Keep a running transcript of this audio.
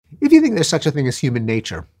if you think there's such a thing as human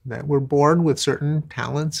nature, that we're born with certain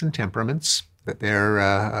talents and temperaments, that they're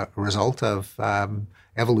a result of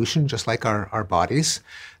evolution, just like our bodies,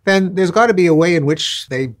 then there's got to be a way in which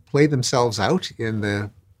they play themselves out in the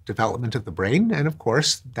development of the brain. And of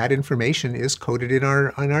course, that information is coded in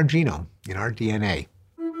our genome, in our DNA.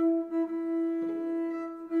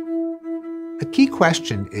 A key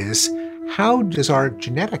question is, how does our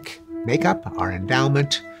genetic makeup, our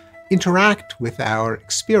endowment, interact with our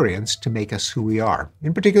experience to make us who we are,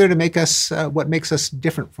 in particular to make us what makes us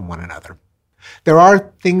different from one another? There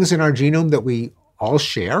are things in our genome that we all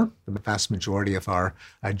share. The vast majority of our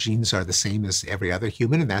genes are the same as every other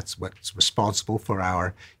human, and that's what's responsible for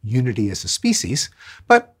our unity as a species.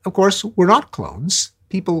 But of course, we're not clones.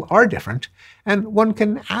 People are different, and one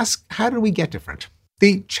can ask, how do we get different?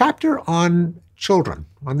 The chapter on children,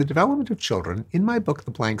 on the development of children, in my book, The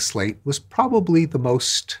Blank Slate, was probably the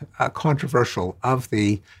most controversial of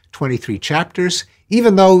the 23 chapters,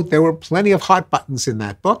 even though there were plenty of hot buttons in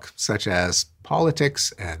that book, such as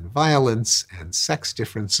politics and violence and sex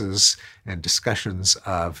differences and discussions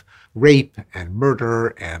of rape and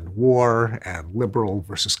murder and war and liberal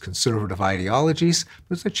versus conservative ideologies.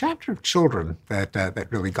 There's a chapter of children that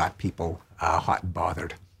really got people hot and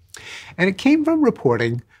bothered. And it came from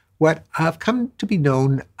reporting what have come to be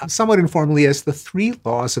known somewhat informally as the 3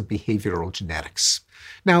 laws of behavioral genetics.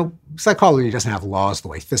 Now, psychology doesn't have laws the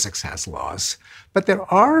way physics has laws, but there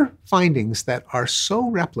are findings that are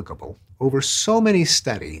so replicable over so many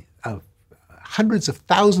studies of hundreds of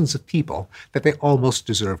thousands of people that they almost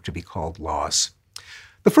deserve to be called laws.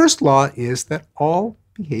 The first law is that all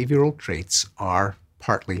behavioral traits are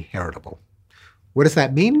partly heritable. What does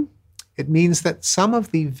that mean? It means that some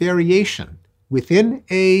of the variation within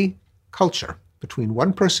a culture between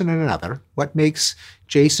one person and another, what makes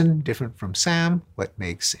Jason different from Sam, what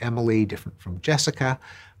makes Emily different from Jessica,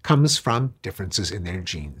 comes from differences in their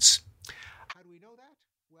genes. How do we know that?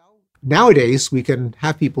 Well, nowadays we can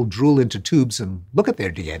have people drool into tubes and look at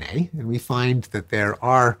their DNA, and we find that there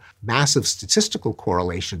are massive statistical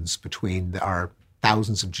correlations between our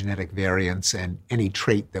thousands of genetic variants and any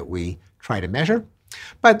trait that we try to measure.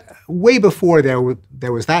 But way before there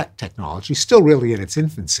was that technology, still really in its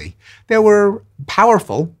infancy, there were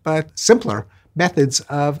powerful but simpler methods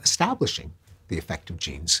of establishing the effect of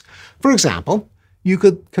genes. For example, you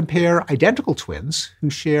could compare identical twins who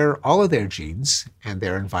share all of their genes and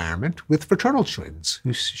their environment with fraternal twins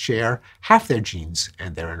who share half their genes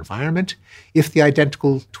and their environment. If the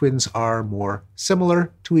identical twins are more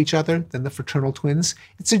similar to each other than the fraternal twins,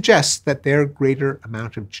 it suggests that their greater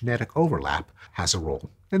amount of genetic overlap has a role.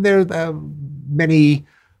 And there are many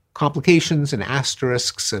complications and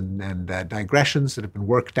asterisks and digressions that have been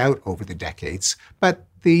worked out over the decades, but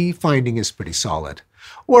the finding is pretty solid.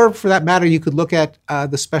 Or for that matter, you could look at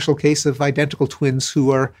the special case of identical twins who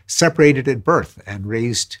are separated at birth and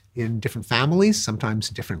raised in different families, sometimes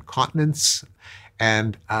different continents.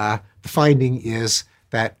 And the finding is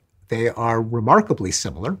that they are remarkably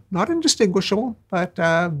similar, not indistinguishable,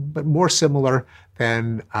 but more similar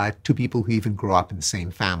than two people who even grow up in the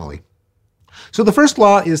same family. So the first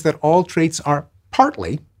law is that all traits are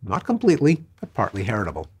partly, not completely, but partly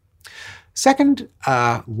heritable. Second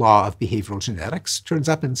law of behavioral genetics turns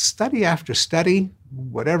up in study after study.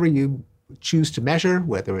 Whatever you choose to measure,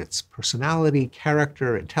 whether it's personality,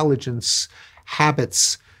 character, intelligence,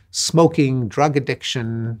 habits, smoking, drug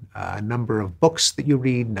addiction, number of books that you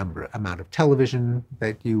read, amount of television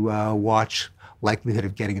that you watch, likelihood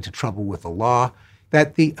of getting into trouble with the law,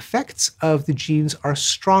 that the effects of the genes are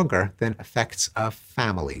stronger than effects of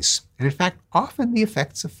families. And in fact, often the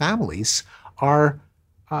effects of families are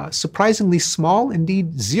surprisingly small,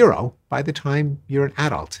 indeed zero, by the time you're an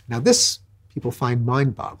adult. Now this people find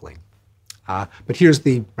mind-boggling, but here's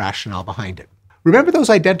the rationale behind it. Remember those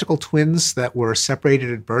identical twins that were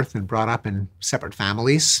separated at birth and brought up in separate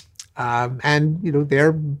families? And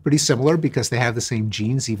they're pretty similar because they have the same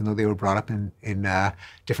genes, even though they were brought up in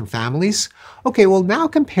different families. Okay, well now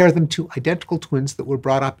compare them to identical twins that were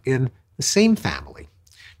brought up in the same family.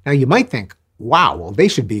 Now you might think, wow, well they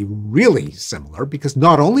should be really similar because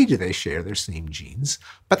not only do they share their same genes,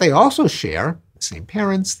 but they also share the same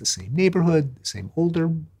parents, the same neighborhood, the same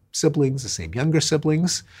older siblings, the same younger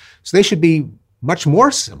siblings. So they should be much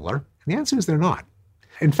more similar. And the answer is they're not.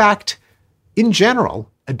 In fact, in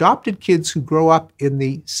general, adopted kids who grow up in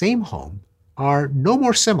the same home are no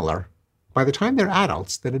more similar by the time they're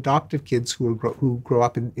adults than adoptive kids who grow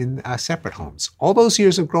up in separate homes. All those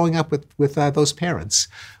years of growing up with those parents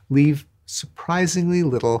leave surprisingly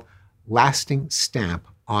little lasting stamp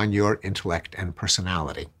on your intellect and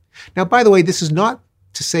personality. Now, by the way, this is not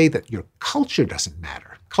to say that your culture doesn't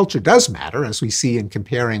matter. culture does matter, as we see in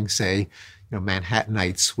comparing, say,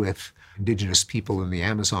 Manhattanites with indigenous people in the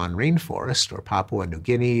Amazon rainforest or Papua New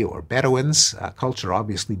Guinea or Bedouins. Culture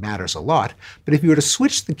obviously matters a lot. But if you were to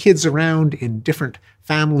switch the kids around in different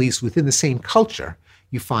families within the same culture,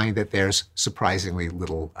 you find that there's surprisingly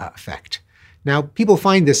little effect. Now, people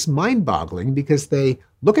find this mind-boggling because they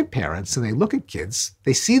look at parents and they look at kids.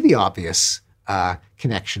 They see the obvious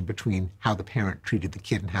connection between how the parent treated the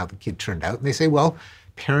kid and how the kid turned out. And they say, well,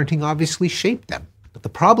 parenting obviously shaped them. But the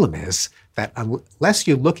problem is that unless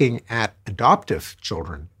you're looking at adoptive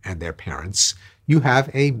children and their parents, you have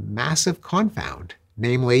a massive confound.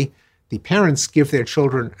 Namely, the parents give their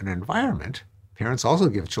children an environment. Parents also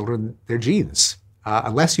give children their genes.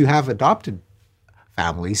 Unless you have adopted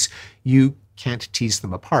families, you can't tease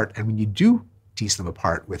them apart. And when you do tease them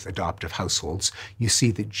apart with adoptive households, you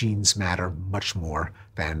see that genes matter much more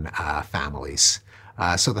than families.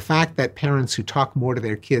 So the fact that parents who talk more to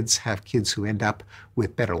their kids have kids who end up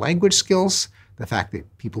with better language skills, the fact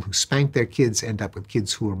that people who spank their kids end up with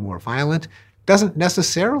kids who are more violent, doesn't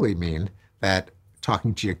necessarily mean that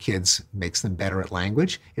talking to your kids makes them better at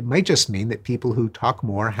language. It might just mean that people who talk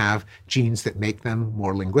more have genes that make them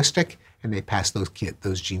more linguistic, and they pass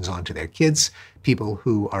those genes on to their kids. People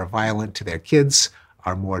who are violent to their kids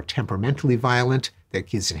are more temperamentally violent. Their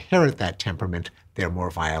kids inherit that temperament. They're more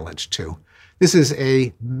violent too. This is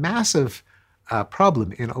a massive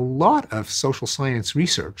problem in a lot of social science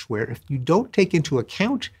research, where if you don't take into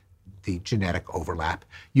account the genetic overlap,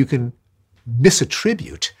 you can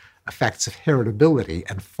misattribute effects of heritability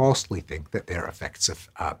and falsely think that they're effects of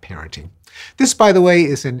parenting. This, by the way,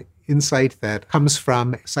 is an insight that comes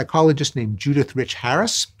from a psychologist named Judith Rich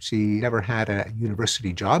Harris. She never had a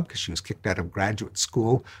university job because she was kicked out of graduate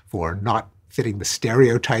school for not fitting the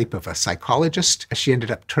stereotype of a psychologist. She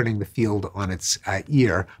ended up turning the field on its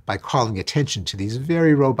ear by calling attention to these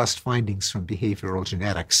very robust findings from behavioral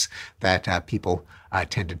genetics that people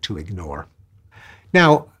tended to ignore.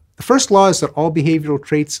 Now, the first law is that all behavioral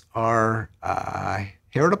traits are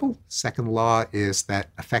heritable. Second law is that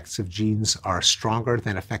effects of genes are stronger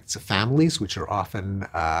than effects of families, which are often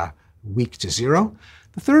weak to zero.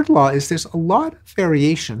 The third law is there's a lot of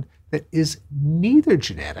variation that is neither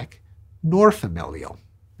genetic nor familial.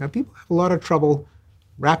 Now, people have a lot of trouble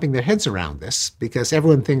wrapping their heads around this because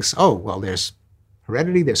everyone thinks, oh, well, there's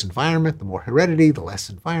heredity, there's environment. The more heredity, the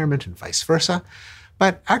less environment, and vice versa.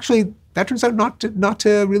 But actually, that turns out not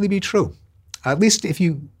to really be true. At least if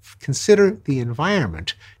you consider the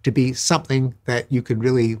environment to be something that you can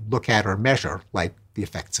really look at or measure, like the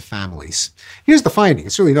effects of families. Here's the finding.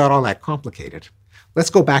 It's really not all that complicated.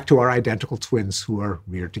 Let's go back to our identical twins who are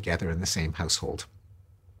reared together in the same household.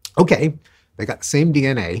 Okay, they got the same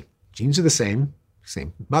DNA, genes are the same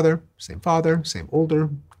mother, same father, same older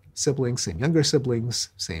siblings, same younger siblings,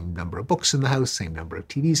 same number of books in the house, same number of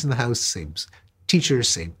TVs in the house, same teachers,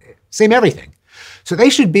 same everything. So they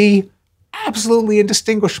should be absolutely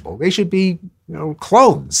indistinguishable. They should be,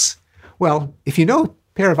 clones. Well, if you know a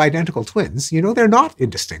pair of identical twins, you know they're not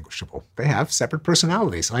indistinguishable. They have separate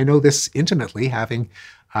personalities. I know this intimately, having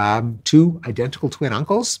two identical twin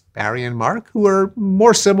uncles, Barry and Mark, who are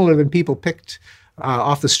more similar than people picked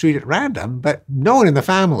off the street at random, but no one in the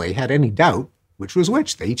family had any doubt which was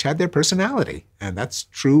which. They each had their personality, and that's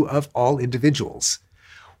true of all individuals.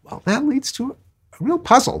 Well, that leads to a real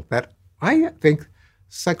puzzle that I think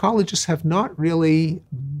psychologists have not really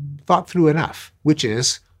thought through enough, which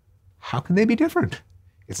is, how can they be different?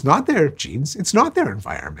 It's not their genes, it's not their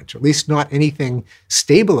environment, or at least not anything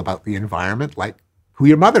stable about the environment, like who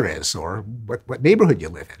your mother is or what neighborhood you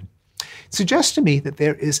live in. It suggests to me that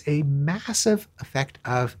there is a massive effect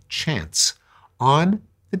of chance on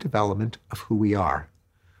the development of who we are.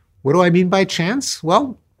 What do I mean by chance?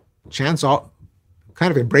 Well, chance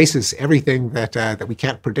kind of embraces everything that we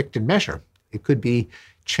can't predict and measure. It could be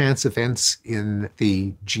chance events in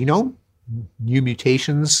the genome. New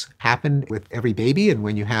mutations happen with every baby, and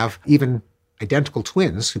when you have even identical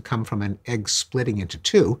twins who come from an egg splitting into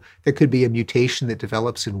two, there could be a mutation that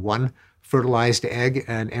develops in one fertilized egg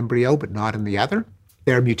and embryo, but not in the other.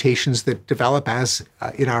 There are mutations that develop as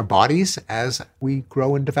in our bodies as we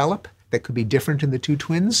grow and develop that could be different in the two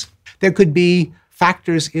twins. There could be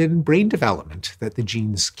factors in brain development that the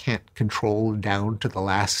genes can't control down to the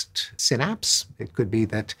last synapse. It could be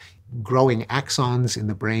that growing axons in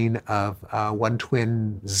the brain of one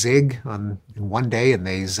twin zig in one day and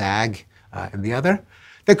they zag in the other.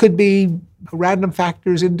 There could be random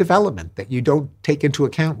factors in development that you don't take into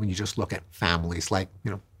account when you just look at families, like,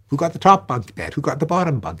 who got the top bunk bed? Who got the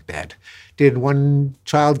bottom bunk bed? Did one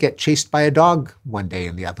child get chased by a dog one day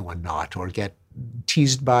and the other one not? Or get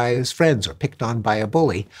teased by his friends or picked on by a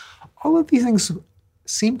bully. All of these things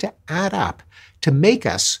seem to add up to make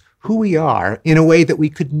us who we are in a way that we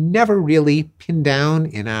could never really pin down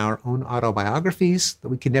in our own autobiographies, that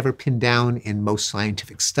we could never pin down in most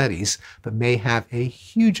scientific studies, but may have a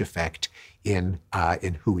huge effect in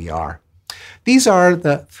who we are. These are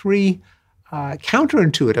the three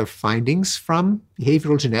counterintuitive findings from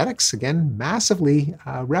behavioral genetics, again, massively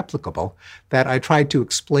replicable, that I tried to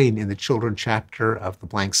explain in the children chapter of The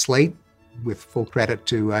Blank Slate, with full credit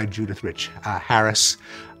to Judith Rich Harris,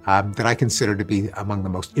 that I consider to be among the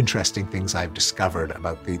most interesting things I've discovered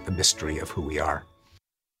about the mystery of who we are.